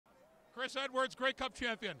Chris Edwards, Grey Cup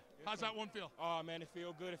champion. How's that one feel? Oh, man, it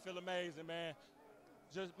feel good. It feel amazing, man.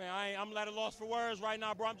 Just, man, I'm at a loss for words right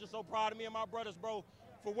now, bro. I'm just so proud of me and my brothers, bro,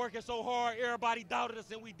 for working so hard. Everybody doubted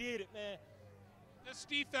us, and we did it, man. This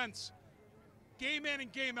defense, game in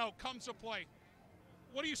and game out, comes to play.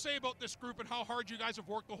 What do you say about this group and how hard you guys have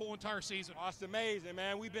worked the whole entire season? Oh, it's amazing,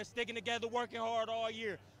 man. We've been sticking together, working hard all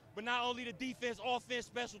year. But not only the defense, offense,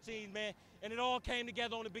 special teams, man. And it all came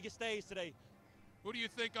together on the biggest stage today. Who do you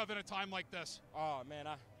think of in a time like this? Oh, man,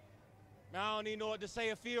 I don't even know what to say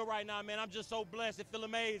or feel right now, man. I'm just so blessed. It feel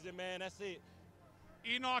amazing, man. That's it.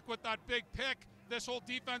 Henoc with that big pick. This whole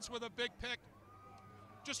defense with a big pick.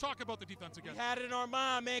 Just talk about the defense again. We had it in our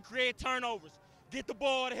mind, man. Create turnovers. Get the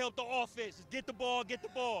ball to help the offense. Just get the ball, get the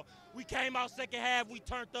ball. We came out second half. We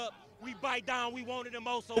turned up. We bite down. We wanted the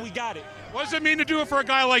most, so we got it. What does it mean to do it for a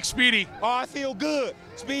guy like Speedy? Oh, I feel good.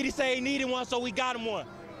 Speedy said he needed one, so we got him one.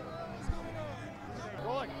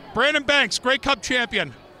 Brandon Banks, Grey Cup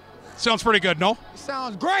champion. Sounds pretty good, no?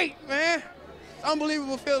 Sounds great, man.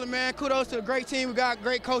 Unbelievable feeling, man. Kudos to a great team. We got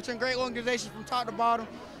great coaching, great organization from top to bottom.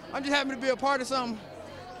 I'm just happy to be a part of something.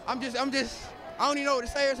 I don't even know what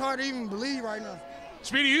to say. It's hard to even believe right now.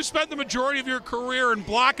 Speedy, you spent the majority of your career in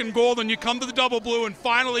black and gold, and you come to the double blue and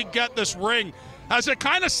finally get this ring. Has it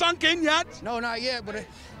kind of sunk in yet? No, not yet, but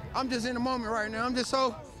I'm just in the moment right now. I'm just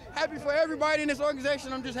so happy for everybody in this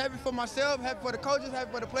organization. I'm just happy for myself, happy for the coaches,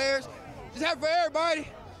 happy for the players, just happy for everybody.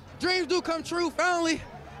 Dreams do come true finally,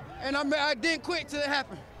 and I didn't quit till it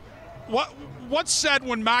happened. What's said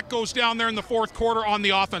when Mac goes down there in the fourth quarter on the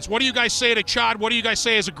offense? What do you guys say to Chad? What do you guys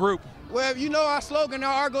say as a group? Well, you know our slogan,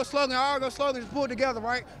 our Argos slogan is pull together,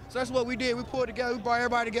 right? So that's what we did. We pulled together. We brought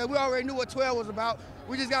everybody together. We already knew what 12 was about.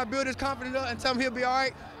 We just got to build his confidence up and tell him he'll be all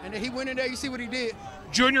right. And then he went in there. You see what he did.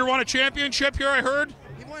 Junior won a championship here, I heard.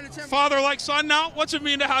 He won a championship. Father like son now. What's it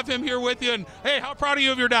mean to have him here with you? And hey, how proud are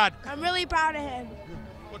you of your dad? I'm really proud of him.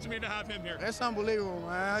 What's it mean to have him here? That's unbelievable,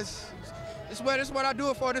 man. It's what I do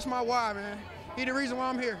it for. This is my why, man. He the reason why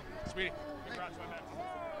I'm here. Speedy, congrats, my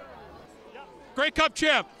man. Grey Cup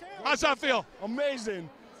champ. How's that feel? Amazing.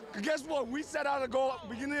 Guess what? We set out a goal at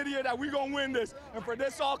the beginning of the year that we're going to win this. And for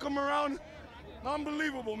this all come around,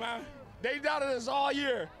 unbelievable, man. They doubted us all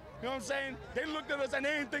year. You know what I'm saying? They looked at us and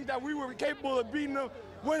they didn't think that we were capable of beating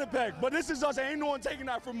Winnipeg. But this is us, and ain't no one taking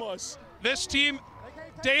that from us. This team,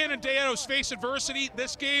 day in and day out, has faced adversity.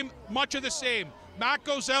 This game, much of the same. Matt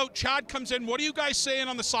goes out, Chad comes in. What are you guys saying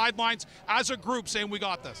on the sidelines as a group saying we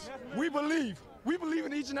got this? We believe. We believe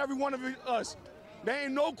in each and every one of us. There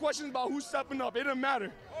ain't no questions about who's stepping up. It doesn't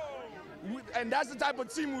matter. And that's the type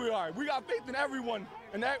of team we are. We got faith in everyone.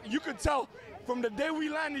 And that, you could tell from the day we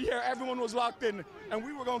landed here, everyone was locked in. And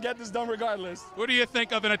we were going to get this done regardless. What do you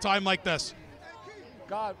think of in a time like this?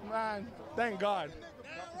 God, man, thank God.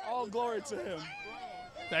 All glory to him.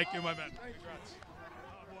 Thank you, my man. Congrats.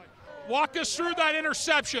 Walk us through that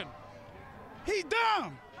interception. He's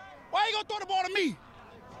dumb. Why you going to throw the ball to me?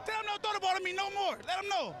 Tell him don't throw the ball to me no more. Let him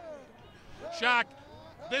know. Shaq,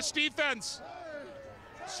 this defense,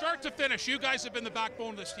 start to finish, you guys have been the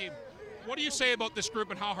backbone of this team. What do you say about this group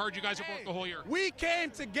and how hard you guys have worked the whole year? We came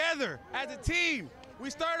together as a team. We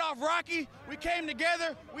started off rocky. We came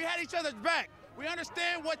together. We had each other's back. We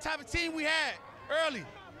understand what type of team we had early.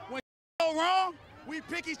 When go wrong, we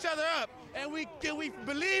pick each other up, and we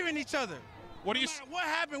believe in each other. What do you? No matter what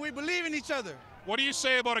happened, we believe in each other. What do you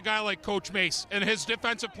say about a guy like Coach Mace and his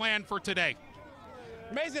defensive plan for today?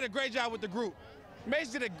 Mace did a great job with the group. Mace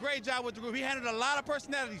did a great job with the group. He handled a lot of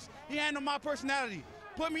personalities. He handled my personality,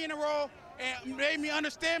 put me in a role, and made me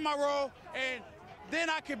understand my role, and then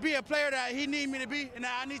I could be a player that he needed me to be and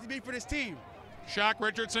that I need to be for this team. Shaq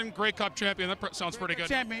Richardson, Grey Cup champion. That sounds pretty good.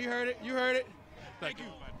 Champion, you heard it. You heard it. Thank you.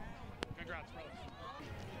 Congrats, brother.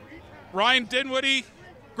 Ryan Dinwiddie,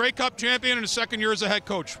 Grey Cup champion in his second year as a head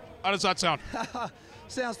coach. How does that sound?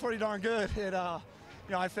 Sounds pretty darn good. You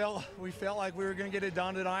know, we felt like we were going to get it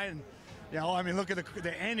done tonight, and you know, I mean, look at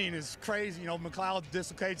the ending is crazy. You know, McLeod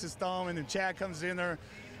dislocates his thumb, and then Chad comes in there,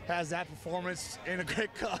 has that performance in a Grey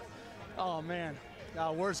Cup. Oh man,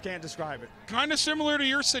 words can't describe it. Kind of similar to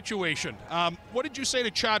your situation. What did you say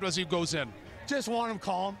to Chad as he goes in? Just want him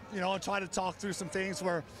calm, you know, and try to talk through some things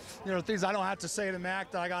where, you know, things I don't have to say to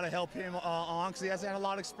Mac that I got to help him on because he hasn't had a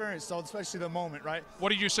lot of experience. So especially the moment, right? What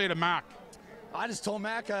did you say to Mac? I just told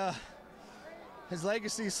Mac. His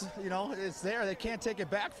legacy's, you know, it's there. They can't take it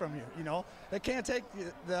back from you. You know, they can't take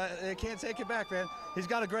it back, man. He's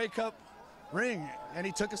got a Grey Cup ring, and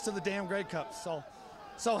he took us to the damn Grey Cup.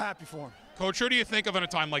 So happy for him. Coach, who do you think of in a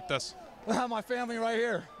time like this? My family right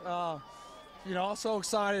here. You know, so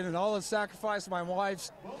excited, and all the sacrifice my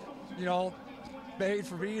wife's, you know, made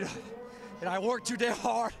for me. And I worked too damn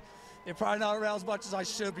hard and probably not around as much as I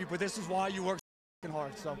should be, but this is why you work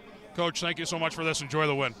hard. So, Coach, thank you so much for this. Enjoy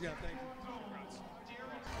the win. yeah, thank you.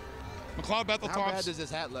 McLeod How Bethel-Thompson. bad does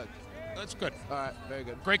this hat look? That's good. All right, very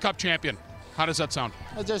good. Grey Cup champion. How does that sound?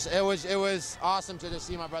 It was awesome to just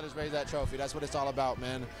see my brothers raise that trophy. That's what it's all about,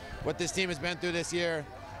 man. What this team has been through this year,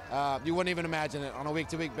 you wouldn't even imagine it on a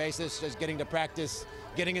week-to-week basis. Just getting to practice,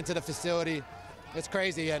 getting into the facility, it's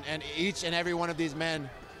crazy. And each and every one of these men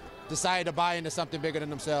decided to buy into something bigger than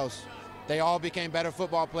themselves. They all became better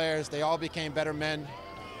football players. They all became better men,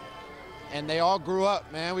 and they all grew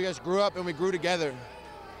up, man. We just grew up and we grew together.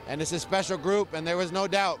 And it's a special group, and there was no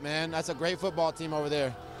doubt, man. That's a great football team over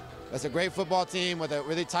there. That's a great football team with a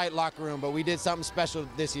really tight locker room, but we did something special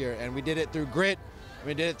this year, and we did it through grit,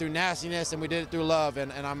 we did it through nastiness, and we did it through love,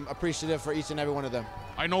 and I'm appreciative for each and every one of them.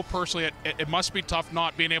 I know personally it must be tough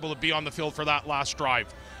not being able to be on the field for that last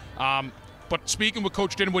drive. But speaking with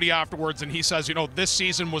Coach Dinwiddie afterwards, and he says, you know, this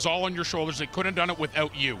season was all on your shoulders. They couldn't have done it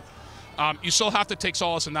without you. You still have to take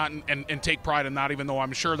solace in that and take pride in that, even though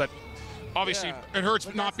I'm sure that obviously it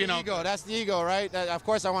hurts not being out there. That's the ego, right? Of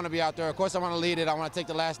course I want to be out there. Of course I want to lead it. I want to take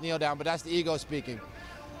the last kneel down, but that's the ego speaking.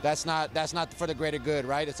 That's not for the greater good,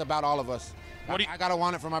 right? It's about all of us. I got to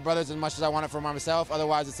want it for my brothers as much as I want it for myself.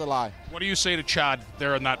 Otherwise, it's a lie. What do you say to Chad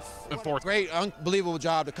there in that fourth? Great, unbelievable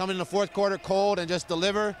job to come in the fourth quarter cold and just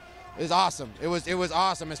deliver is awesome. It was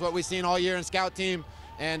awesome. It's what we've seen all year in scout team,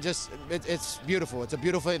 and just it's beautiful. It's a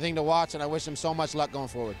beautiful thing to watch, and I wish him so much luck going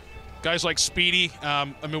forward. Guys like Speedy, I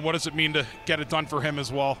mean, what does it mean to get it done for him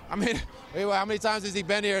as well? I mean, how many times has he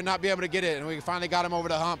been here and not be able to get it? And we finally got him over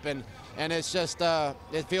the hump, and it's just,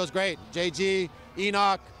 it feels great. JG,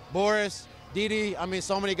 Henoc, Boris, Didi, I mean,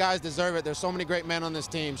 so many guys deserve it. There's so many great men on this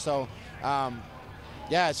team. So,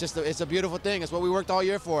 yeah, it's a beautiful thing. It's what we worked all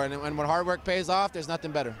year for, and when hard work pays off, there's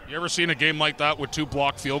nothing better. You ever seen a game like that with 2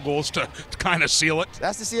 blocked field goals to kind of seal it?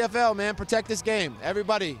 That's the CFL, man. Protect this game.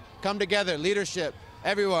 Everybody, come together. Leadership,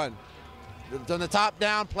 everyone. From the top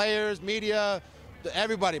down, players, media,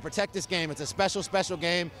 everybody, protect this game. It's a special, special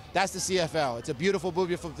game. That's the CFL. It's a beautiful,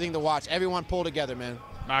 beautiful thing to watch. Everyone pull together, man.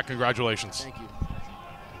 Matt, congratulations. Thank you.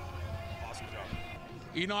 Awesome job.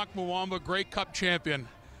 Henoc Muamba, Grey Cup champion.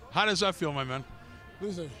 How does that feel, my man?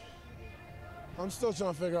 Listen, I'm still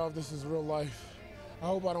trying to figure out if this is real life. I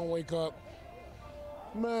hope I don't wake up.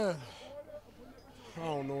 Man, I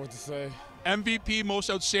don't know what to say. MVP, most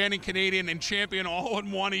outstanding Canadian, and champion all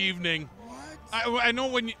in one evening. I know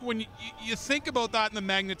when you think about that and the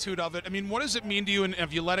magnitude of it, I mean, what does it mean to you, and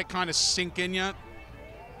have you let it kind of sink in yet?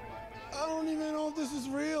 I don't even know if this is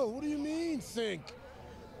real. What do you mean, sink?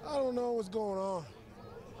 I don't know what's going on.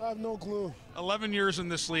 I have no clue. 11 years in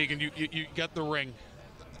this league, and you get the ring.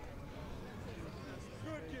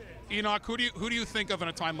 Henoc, who do you think of in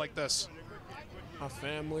a time like this? My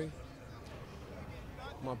family,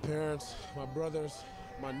 my parents, my brothers,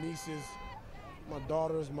 my nieces, my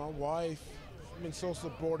daughters, my wife. Been so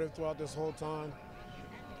supportive throughout this whole time.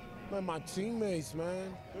 Man, my teammates,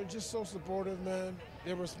 man, they're just so supportive, man.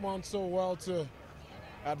 They respond so well to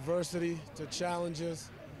adversity, to challenges.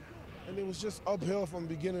 And it was just uphill from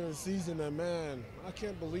the beginning of the season, and man, I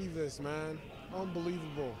can't believe this, man.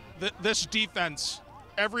 Unbelievable. This defense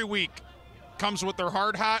every week comes with their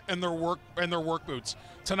hard hat and their work boots.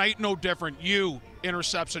 Tonight, no different. You,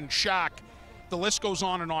 interception, Shaq, the list goes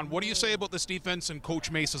on and on. What do you say about this defense and Coach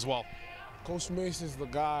Mace as well? Coach Mace is the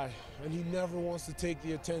guy, and he never wants to take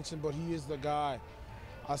the attention, but he is the guy.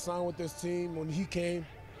 I signed with this team. When he came,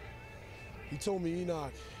 he told me, Henoc,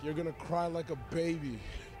 you're going to cry like a baby.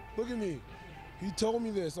 Look at me. He told me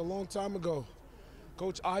this a long time ago.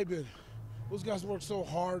 Coach Iben, those guys work so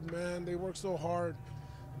hard, man. They work so hard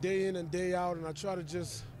day in and day out, and I try to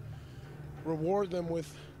just reward them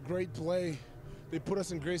with great play. They put us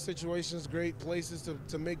in great situations, great places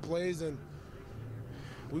to make plays, and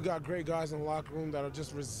we got great guys in the locker room that are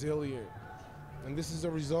just resilient, and this is the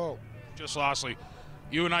result. Just lastly,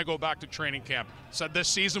 you and I go back to training camp. Said this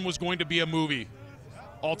season was going to be a movie.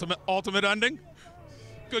 Ultimate ending?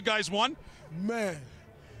 Good guys won? Man,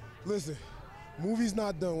 listen, movie's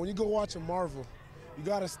not done. When you go watch a Marvel, you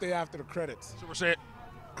got to stay after the credits. So we're saying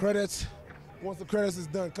credits, once the credits is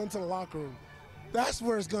done, come to the locker room. That's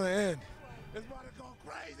where it's going to end. It's about to go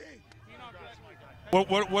crazy.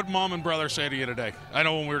 What mom and brother say to you today? I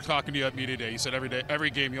know when we were talking to you at media day, you said every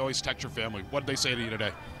game you always text your family. What did they say to you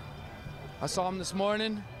today? I saw him this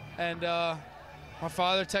morning, and my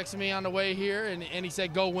father texted me on the way here, and he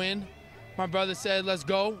said, go win. My brother said, let's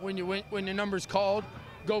go. When your number's called,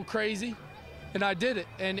 go crazy. And I did it.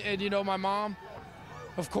 And you know, my mom,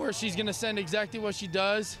 of course, she's going to send exactly what she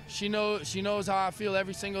does. She knows how I feel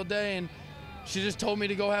every single day, and she just told me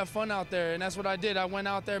to go have fun out there, and that's what I did. I went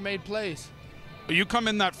out there, made plays. You come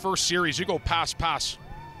in that first series, you go pass,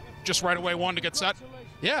 just right away, wanted to get set.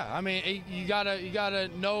 Yeah, I mean, you gotta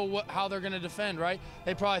know how they're gonna defend, right?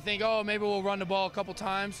 They probably think, oh, maybe we'll run the ball a couple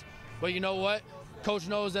times, but you know what? Coach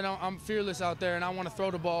knows that I'm fearless out there, and I want to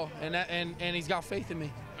throw the ball, and he's got faith in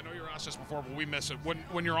me. I know you were asked this before, but we miss it.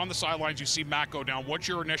 When you're on the sidelines, you see Matt go down. What's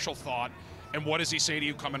your initial thought, and what does he say to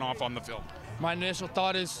you coming off on the field? My initial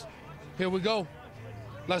thought is, here we go.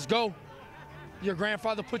 Let's go. Your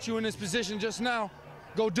grandfather put you in this position just now.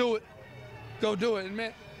 Go do it. Go do it. And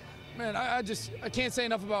man, I can't say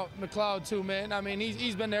enough about McLeod too, man. I mean,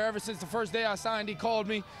 he's been there ever since the first day I signed. He called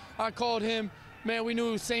me. I called him. Man, we knew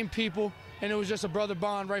we were the same people, and it was just a brother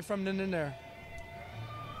bond right from then and there.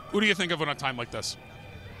 Who do you think of in a time like this?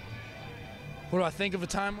 What do I think of a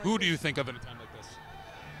time like Who do you think of in a time like this?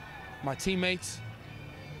 My teammates,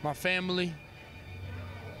 my family,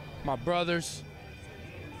 my brothers,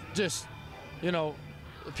 just, you know,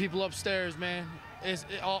 the people upstairs, man.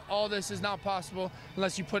 All this is not possible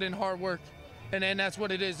unless you put in hard work, and that's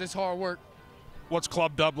what it is. It's hard work. What's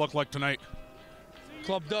Club Dub look like tonight?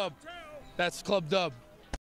 Club Dub. That's Club Dub.